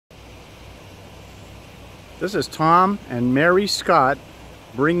This is Tom and Mary Scott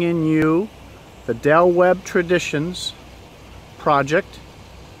bringing you the Dell Webb Traditions project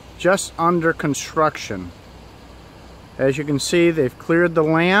just under construction. As you can see, they've cleared the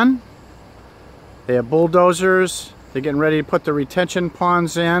land. They have bulldozers. They're getting ready to put the retention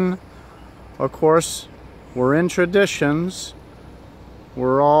ponds in. Of course, we're in Traditions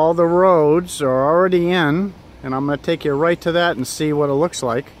where all the roads are already in, and I'm going to take you right to that and see what it looks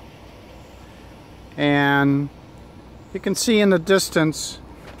like. And you can see in the distance,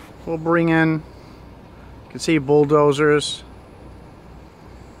 we'll bring in, you can see bulldozers.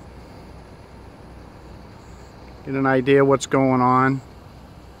 Get an idea what's going on.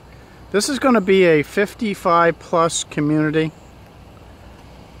 This is going to be a 55 plus community.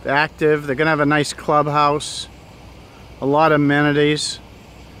 Active. They're going to have a nice clubhouse, a lot of amenities.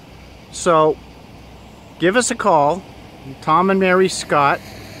 So give us a call, Tom and Mary Scott,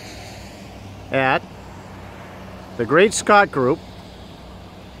 at the Great Scott Group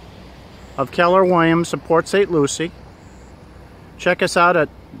of Keller Williams of Port St. Lucie. Check us out at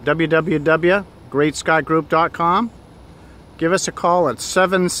www.greatscottgroup.com. Give us a call at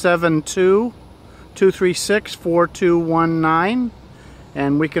 772-236-4219,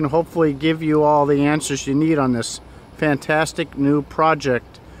 and we can hopefully give you all the answers you need on this fantastic new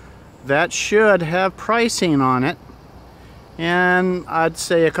project that should have pricing on it, and I'd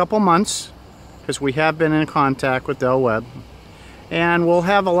say a couple months, because we have been in contact with Dell Webb, and we'll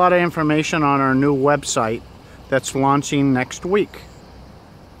have a lot of information on our new website that's launching next week.